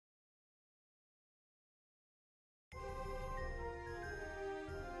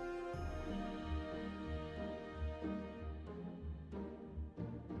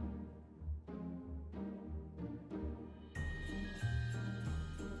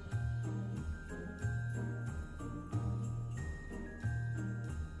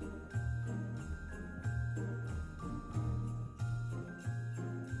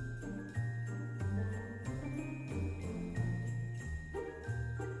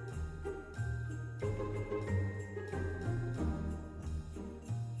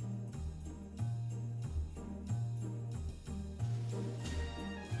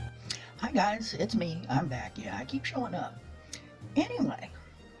Hi guys, it's me. I'm back. Yeah, I keep showing up. Anyway,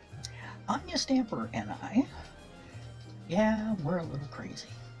 Anya Stamper and I, yeah, we're a little crazy.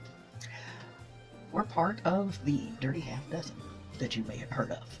 We're part of the Dirty Half Dozen that you may have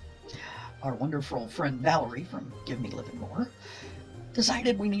heard of. Our wonderful friend Valerie from Give Me Living More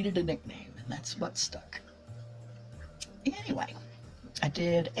decided we needed a nickname, and that's what stuck. Anyway, I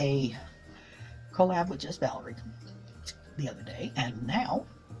did a collab with just Valerie the other day, and now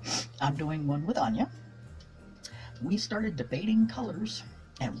I'm doing one with Anya. We started debating colors,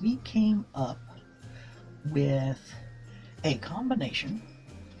 and we came up with a combination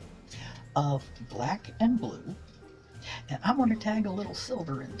of black and blue, and I'm going to tag a little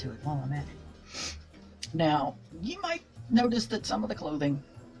silver into it while I'm at it. Now, you might notice that some of the clothing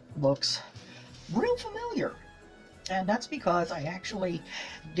looks real familiar, and that's because I actually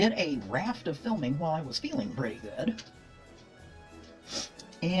did a raft of filming while I was feeling pretty good.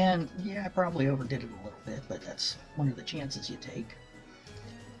 And yeah, I probably overdid it a little bit, but that's one of the chances you take.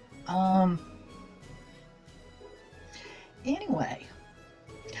 Anyway,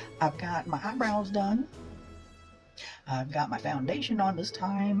 I've got my eyebrows done. I've got my foundation on this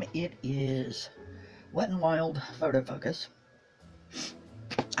time. It is Wet n Wild Photo Focus.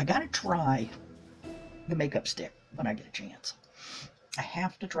 I gotta try the makeup stick when I get a chance. I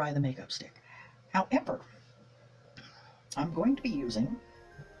have to try the makeup stick. However, I'm going to be using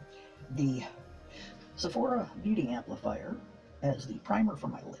the Sephora Beauty Amplifier as the primer for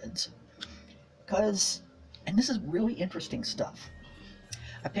my lids, because, and this is really interesting stuff,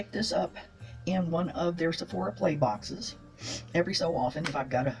 I picked this up in one of their Sephora play boxes. Every so often, if I've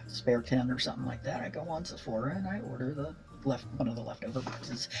got a spare 10 or something like that, I go on Sephora and I order the one of the leftover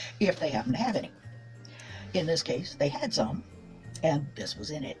boxes if they happen to have any. In this case, they had some, and this was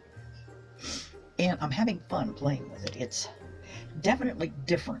in it. And I'm having fun playing with it. It's definitely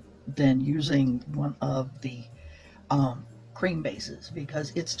different than using one of the cream bases,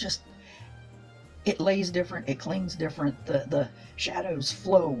 because it's just, it lays different, it clings different, the shadows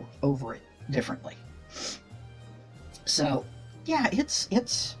flow over it differently. So yeah, it's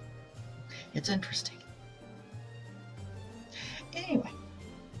interesting. Anyway,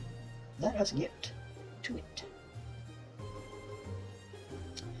 let us get to it.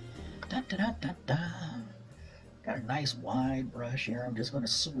 Da, da, da, da, da. Got a nice wide brush here. I'm just going to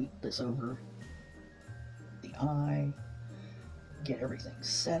sweep this over the eye, get everything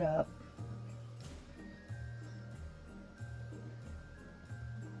set up.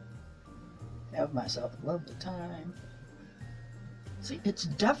 Have myself a lovely time. See, it's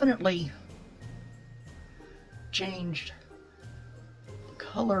definitely changed the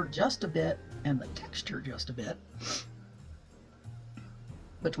color just a bit and the texture just a bit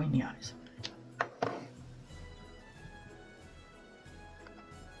between the eyes.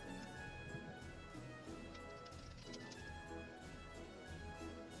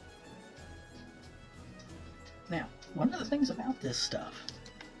 Now, one of the things about this stuff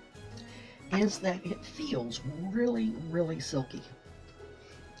is that it feels really, really silky.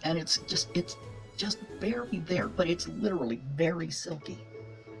 And it's just barely there, but it's literally very silky.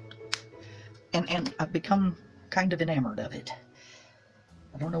 And I've become kind of enamored of it.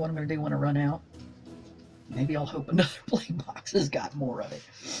 I don't know what I'm going to do when I run out. Maybe I'll hope another play box has got more of it.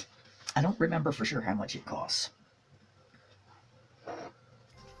 I don't remember for sure how much it costs.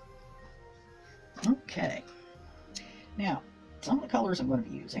 Okay. Now, some of the colors I'm going to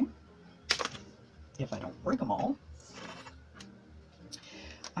be using, if I don't break them all,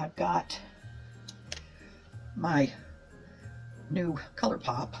 I've got my new Color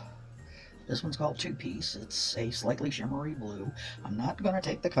Pop. This one's called Two Piece. It's a slightly shimmery blue. I'm not going to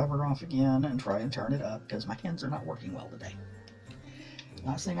take the cover off again and try and turn it up because my hands are not working well today.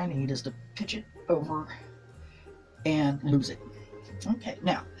 Last thing I need is to pitch it over and lose it. Okay,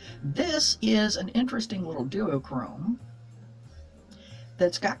 now this is an interesting little duochrome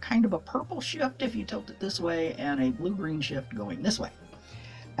that's got kind of a purple shift if you tilt it this way and a blue-green shift going this way.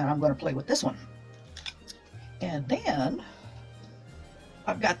 And I'm going to play with this one. And then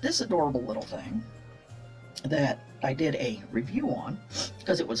I've got this adorable little thing that I did a review on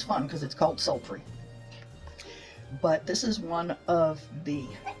because it was fun, because it's called Sultry. But this is one of the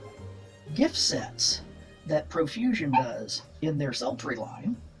gift sets that Profusion does in their Sultry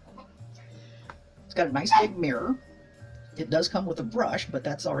line. It's got a nice big mirror. It does come with a brush, but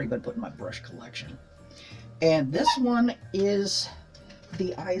that's already been put in my brush collection. And this one is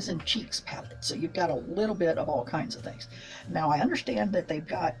the Eyes and Cheeks palette, so you've got a little bit of all kinds of things. Now I understand that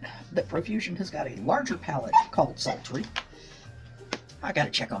that Profusion has got a larger palette called Sultry. I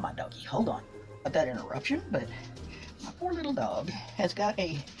gotta check on my doggy. Hold on. Got that interruption, but My poor little dog has got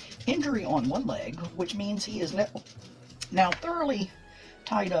a injury on one leg, which means he is now thoroughly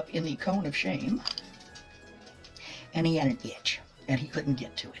tied up in the cone of shame, and he had an itch, and he couldn't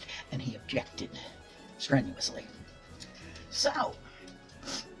get to it, and he objected strenuously. So,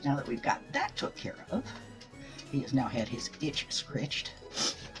 now that we've got that took care of, he has now had his itch scratched.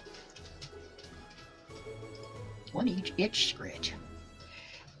 One each itch scratch.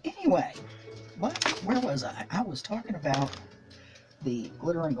 Anyway, where was I? I was talking about the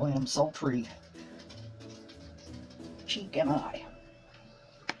Glitter and Glam Sultry Cheek and Eye.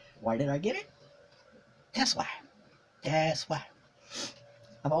 Why did I get it? That's why. That's why.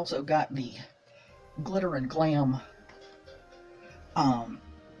 I've also got the Glitter and Glam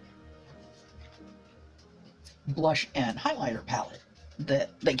blush and highlighter palette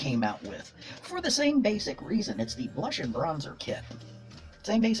that they came out with for the same basic reason. It's the blush and bronzer kit.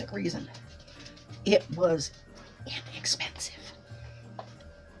 Same basic reason. It was inexpensive.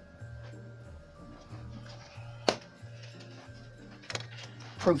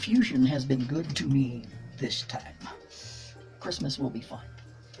 Profusion has been good to me this time. Christmas will be fun.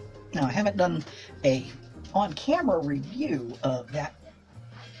 Now, I haven't done a on-camera review of that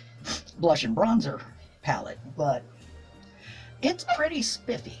blush and bronzer palette, but it's pretty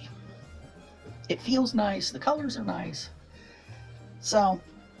spiffy. It feels nice. The colors are nice. So,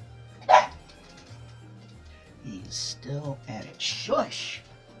 he's still at it. Shush!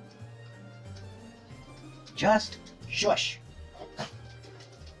 Just shush!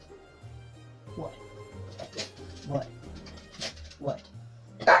 What? What? What?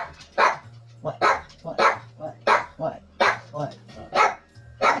 What? What? What? What? What?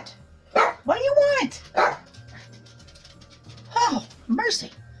 What? What do you want? Oh,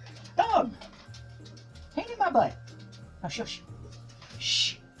 mercy. Dog. Hang in my butt. Now shush.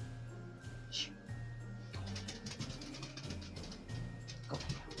 Shh. Shh. Go lay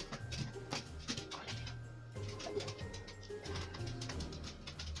down. Go lay down.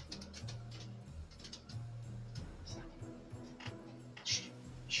 Shh.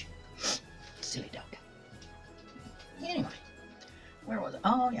 Shh. Silly dog. Anyway, where was it?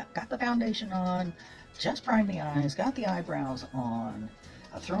 Oh yeah, got the foundation on. Just primed the eyes. Got the eyebrows on.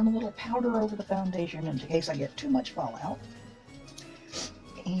 I've thrown a little powder over the foundation in case I get too much fallout.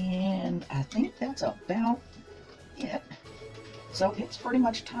 And I think that's about it. So it's pretty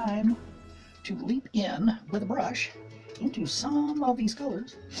much time to leap in with a brush into some of these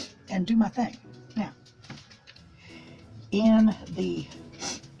colors and do my thing. Now, in the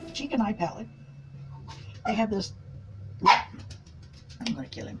Cheek and Eye palette, they have this. I'm going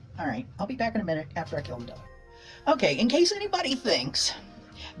to kill him. Alright, I'll be back in a minute after I kill the dog. Okay, in case anybody thinks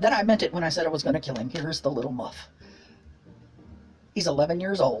that I meant it when I said I was going to kill him, here's the little muff. He's 11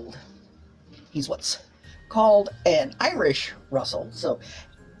 years old. He's what's called an Irish Russell. So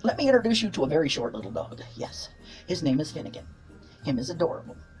let me introduce you to a very short little dog. Yes, his name is Finnegan. Him is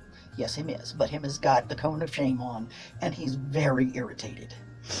adorable. Yes, him is. But him has got the cone of shame on, and he's very irritated.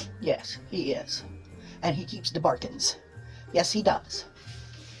 Yes, he is. And he keeps debarkins. Yes, he does.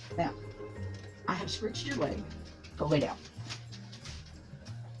 Now, I have scratched your leg. Go lay down.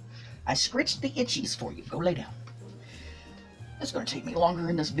 I scratched the itchies for you. Go lay down. It's going to take me longer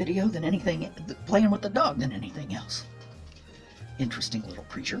in this video than anything, playing with the dog, than anything else. Interesting little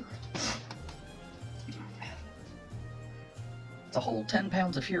creature. It's a whole 10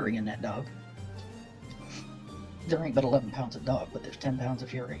 pounds of fury in that dog. There ain't but 11 pounds of dog, but there's 10 pounds of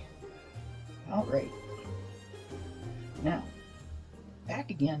fury. All right. Now,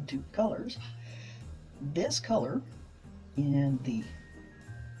 back again to colors. This color in the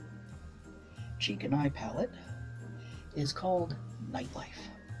Cheek and Eye palette is called Nightlife.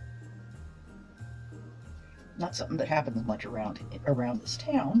 Not something that happens much around this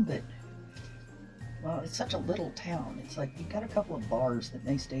town, but well, it's such a little town. It's like you've got a couple of bars that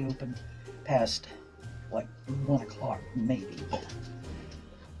may stay open past like 1 o'clock maybe, but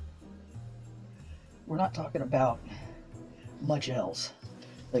we're not talking about much else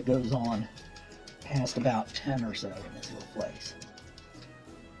that goes on past about 10 or so in this little place.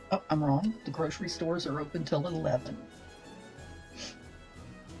 Oh, I'm wrong. The grocery stores are open till 11.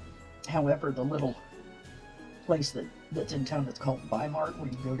 However, the little place that's in town that's called Buy Mart, where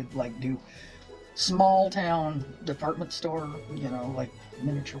you go to like do small town department store, you know, like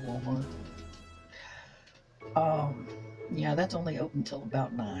miniature Walmart. Yeah, that's only open till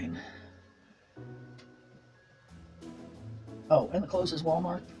about 9. Oh, and the closest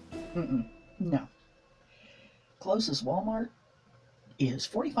Walmart? No. Closest Walmart is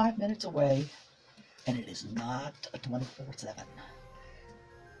 45 minutes away, and it is not a 24/7.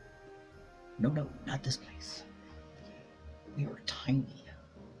 No, not this place. We are a tiny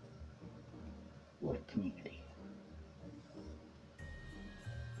little community.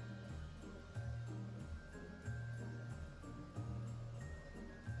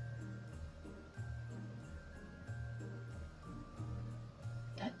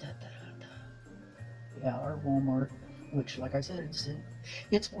 Yeah, our Walmart, which, like I said,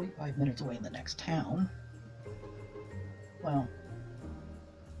 it's 45 minutes away in the next town. Well,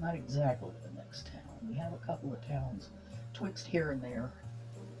 not exactly the next town. We have a couple of towns twixt here and there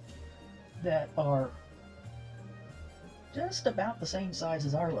that are just about the same size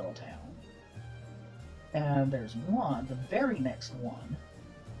as our little town. And there's one, the very next one,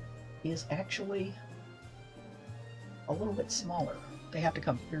 is actually a little bit smaller. They have to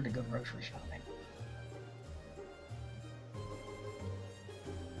come here to go grocery shopping.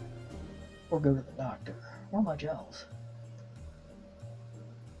 Or go to the doctor, or much else.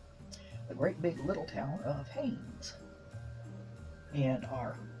 The great big little town of Haynes. And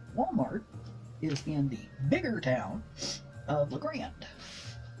our Walmart is in the bigger town of LeGrand.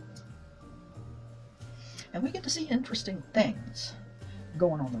 And we get to see interesting things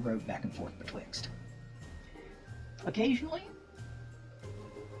going on the road back and forth betwixt. Occasionally,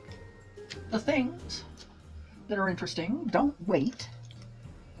 the things that are interesting don't wait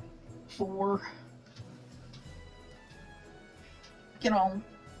for,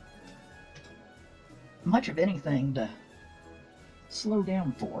 much of anything to slow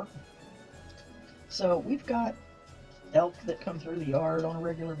down for. So we've got elk that come through the yard on a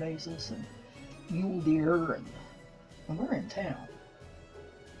regular basis, and mule deer, and we're in town.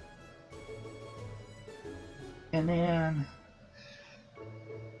 And then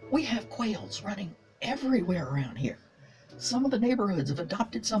we have quails running everywhere around here. Some of the neighborhoods have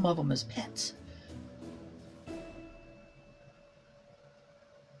adopted some of them as pets.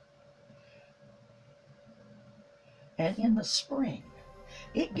 And in the spring,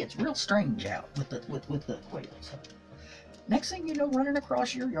 it gets real strange out with the quails. Next thing you know, running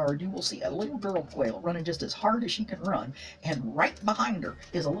across your yard, you will see a little girl quail running just as hard as she can run, and right behind her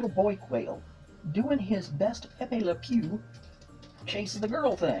is a little boy quail doing his best Pepe Le Pew chase the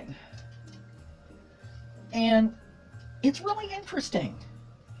girl thing. And it's really interesting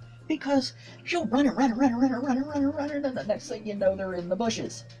because she'll run, and the next thing you know, they're in the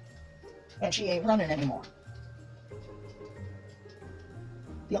bushes and she ain't running anymore.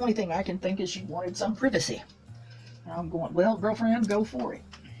 The only thing I can think is she wanted some privacy. And I'm going, well, girlfriend, go for it.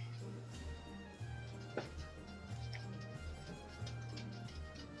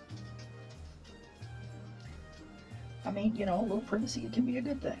 I mean, a little privacy, it can be a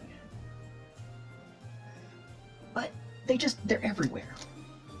good thing. But they're everywhere.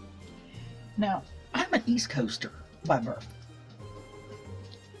 Now, I'm an East Coaster by birth.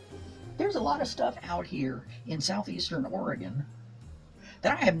 There's a lot of stuff out here in southeastern Oregon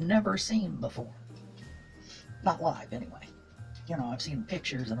that I have never seen before. Not live, anyway. I've seen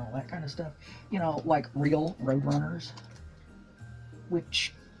pictures and all that kind of stuff. Like real roadrunners,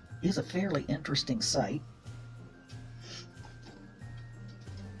 which is a fairly interesting sight.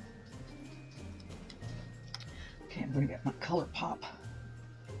 Okay, I'm going to get my color pop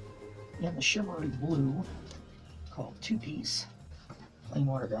in the shimmery blue called 2-piece. Plain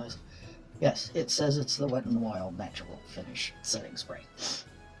water, guys. Yes, it says it's the Wet n Wild Natural Finish Setting Spray.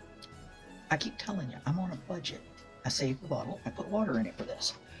 I keep telling you, I'm on a budget. I saved the bottle. I put water in it for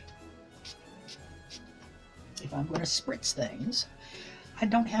this. If I'm going to spritz things, I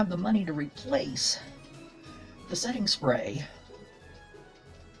don't have the money to replace the setting spray.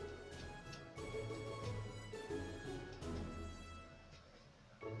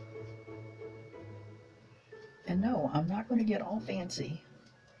 And no, I'm not going to get all fancy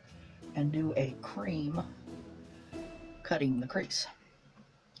and do a cream cutting the crease.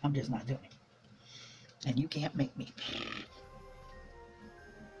 I'm just not doing it. And you can't make me.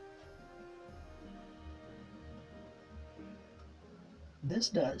 This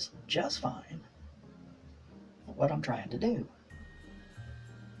does just fine for what I'm trying to do.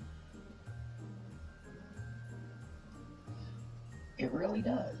 It really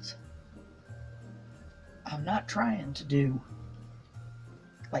does. I'm not trying to do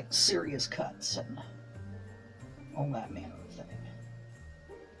like serious cuts and all that manner of thing.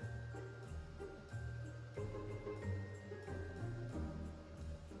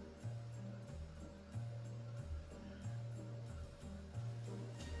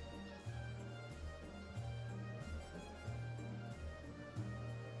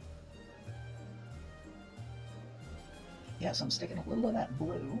 Yes, I'm sticking a little of that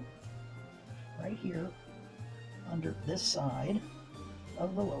blue right here under this side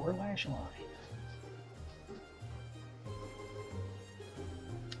of the lower lash line.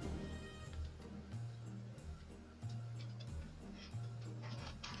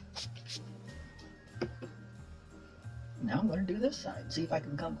 Now I'm going to do this side, see if I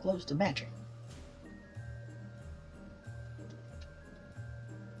can come close to matching.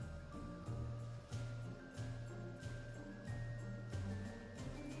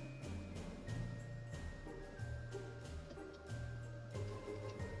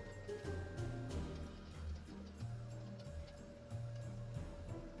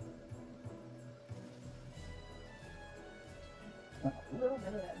 A little bit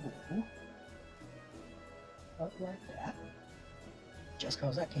of that blue, up like that, just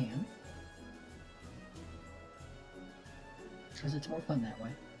because I can, because it's more fun that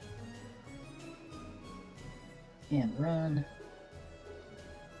way. And run.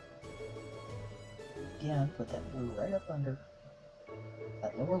 Again, put that blue right up under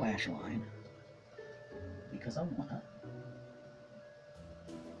that lower lash line, because I want it.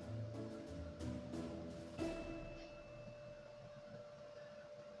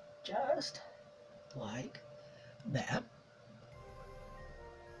 Just like that.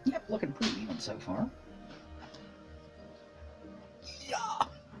 Yep, looking pretty even so far. Yeah.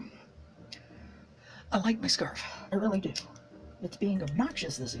 I like my scarf. I really do. It's being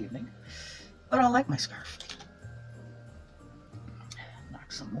obnoxious this evening, but I like my scarf.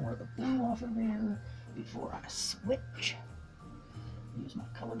 Knock some more of the blue off of there before I switch. Use my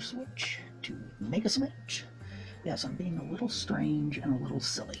color switch to make a switch. Yes, I'm being a little strange and a little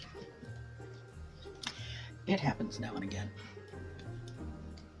silly. It happens now and again.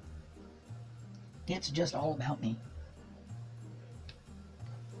 It's just all about me.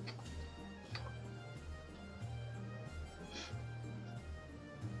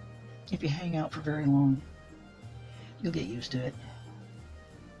 If you hang out for very long, you'll get used to it.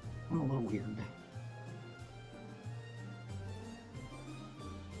 I'm a little weird.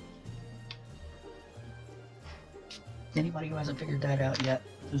 Anybody who hasn't figured that out yet,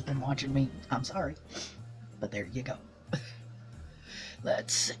 who's been watching me, I'm sorry. But there you go.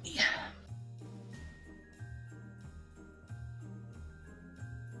 Let's see.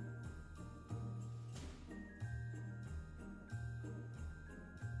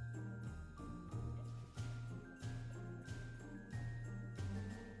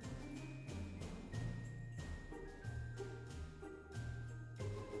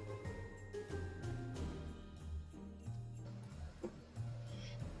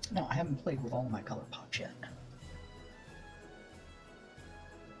 No, I haven't played with all my color pops yet.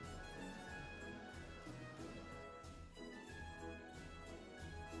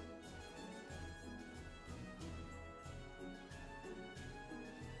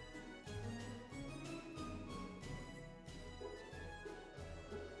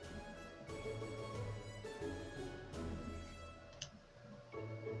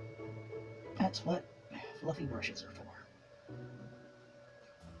 That's what fluffy brushes are for.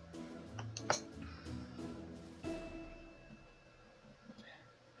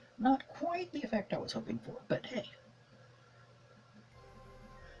 Not quite the effect I was hoping for, but hey.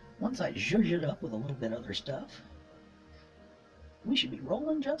 Once I zhuzh it up with a little bit of other stuff, we should be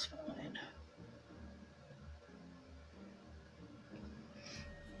rolling just fine.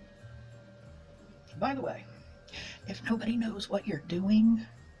 By the way, if nobody knows what you're doing,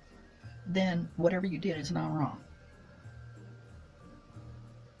 then whatever you did is not wrong.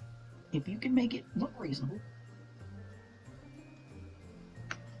 If you can make it look reasonable,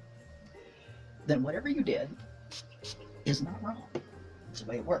 then whatever you did is not wrong. It's the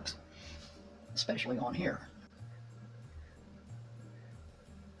way it works, especially on here.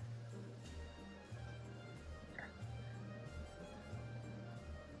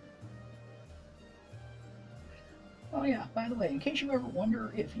 Oh yeah, by the way, in case you ever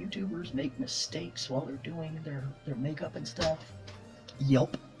wonder if YouTubers make mistakes while they're doing their makeup and stuff,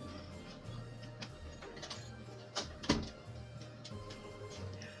 yelp.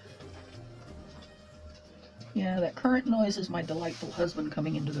 Yeah, that current noise is my delightful husband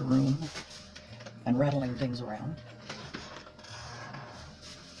coming into the room and rattling things around.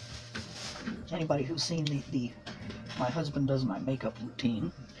 Anybody who's seen the my husband does my makeup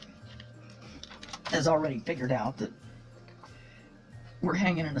routine has already figured out that we're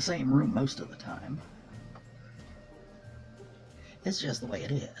hanging in the same room most of the time. It's just the way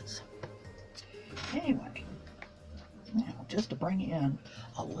it is. Anyway, now just to bring in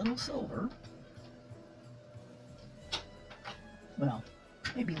a little silver. Well,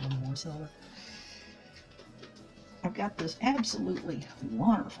 maybe a little more silver. I've got this absolutely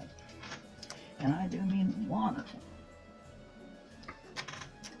wonderful, and I do mean wonderful,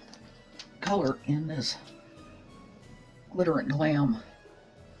 color in this Glitter and Glam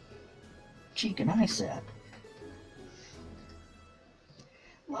cheek and eye set.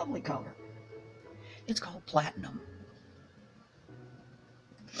 Lovely color. It's called Platinum.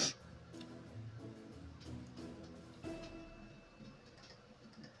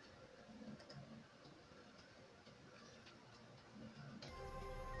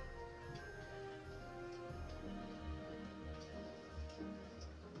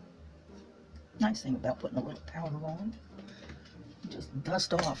 Nice thing about putting a little powder on, just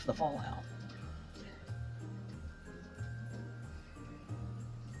dust off the fallout.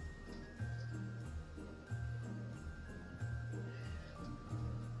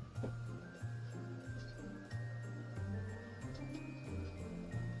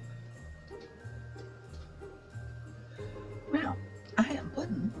 Now, I am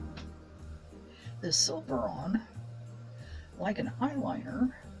putting this silver on like an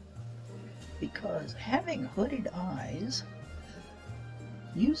eyeliner because having hooded eyes,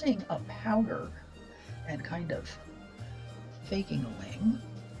 using a powder and kind of faking a wing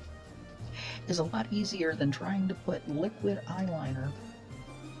is a lot easier than trying to put liquid eyeliner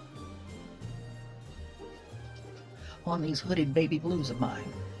on these hooded baby blues of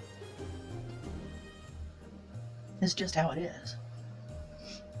mine. It's just how it is.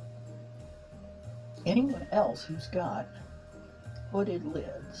 Anyone else who's got hooded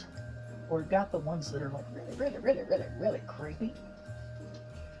lids or got the ones that are like really creepy,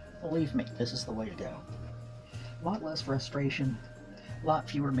 believe me, this is the way to go. A lot less frustration, a lot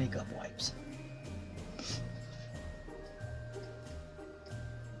fewer makeup wipes.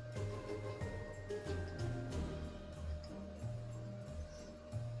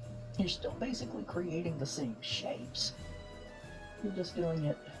 You're still basically creating the same shapes. You're just doing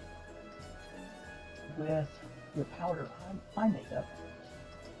it with your powder eye makeup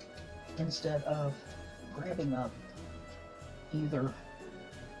instead of grabbing up either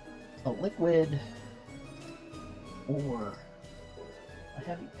a liquid or a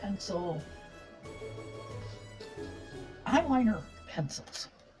heavy pencil. Eyeliner pencils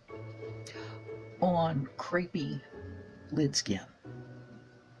on crepey lid skin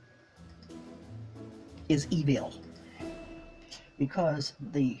is evil, because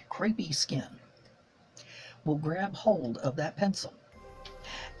the crepey skin will grab hold of that pencil,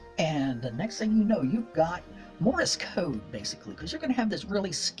 and the next thing you know, you've got Morse code basically, because you're going to have this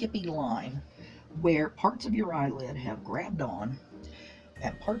really skippy line where parts of your eyelid have grabbed on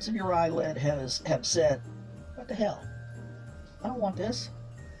and parts of your eyelid have said, what the hell, I don't want this,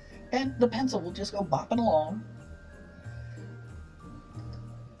 and the pencil will just go bopping along,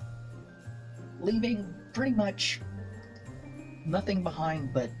 leaving pretty much nothing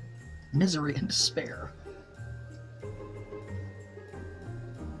behind but misery and despair.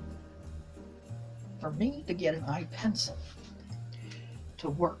 For me to get an eye pencil to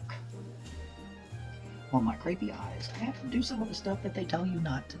work on my crepey eyes, I have to do some of the stuff that they tell you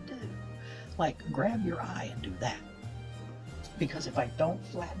not to do. Like grab your eye and do that. Because if I don't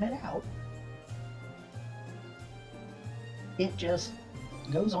flatten it out, it just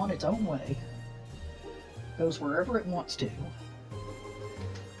goes on its own way, goes wherever it wants to,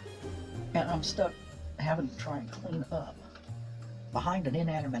 and I'm stuck having to try and clean up behind an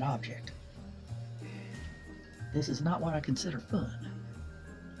inanimate object. This is not what I consider fun.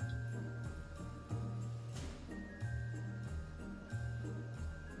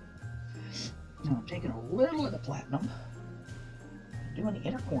 Now I'm taking a little of the platinum, doing the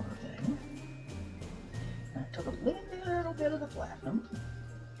inner corner thing. And I took a little bit of the platinum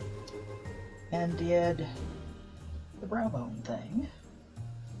and did the brow bone thing.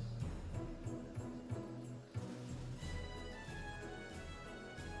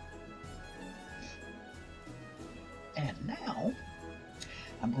 And now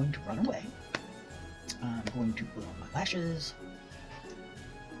I'm going to run away. I'm going to put on my lashes,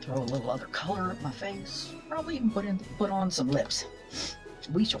 throw a little other color at my face, probably even put on some lips.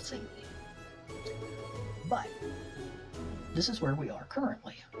 We shall see. But this is where we are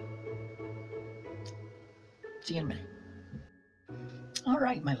currently. See you in a minute. All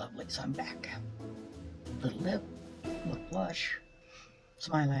right, my lovelies, I'm back. Little lip, little blush,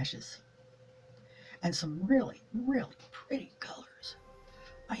 some eyelashes, and some really, really pretty colors.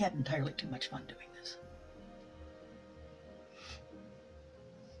 I had entirely too much fun doing this.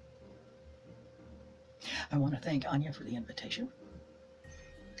 I want to thank Anya for the invitation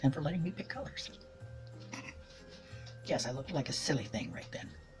and for letting me pick colors. Yes, I looked like a silly thing right then.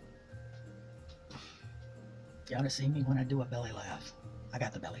 You ought to see me when I do a belly laugh. I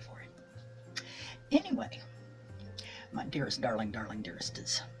got the belly for it. Anyway, my dearest, darling,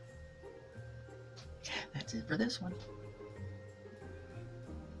 dearestes. That's it for this one.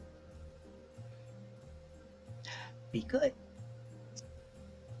 Be good.